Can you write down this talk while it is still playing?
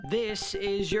This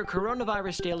is your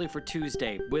Coronavirus Daily for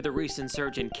Tuesday. With a recent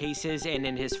surge in cases and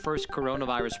in his first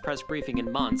coronavirus press briefing in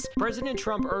months, President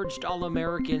Trump urged all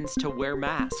Americans to wear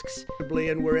masks.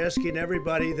 And we're asking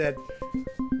everybody that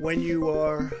when you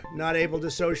are not able to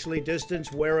socially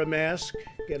distance, wear a mask,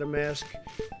 get a mask.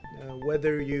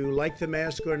 Whether you like the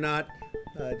mask or not,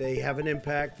 they have an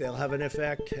impact, they'll have an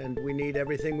effect, and we need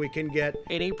everything we can get.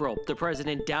 In April, the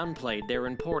president downplayed their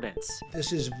importance.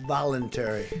 This is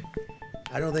voluntary.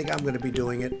 I don't think I'm going to be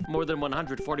doing it. More than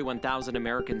 141,000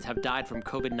 Americans have died from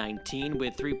COVID-19,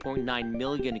 with 3.9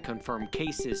 million confirmed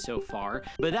cases so far.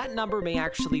 But that number may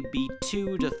actually be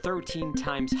 2 to 13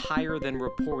 times higher than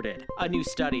reported. A new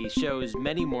study shows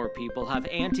many more people have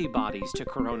antibodies to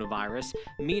coronavirus,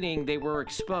 meaning they were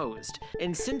exposed.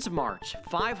 And since March,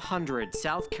 500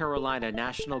 South Carolina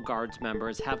National Guards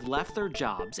members have left their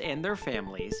jobs and their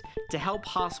families to help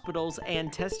hospitals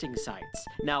and testing sites.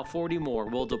 Now 40 more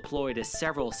will deploy to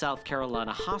several South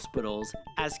Carolina hospitals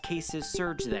as cases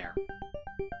surge there.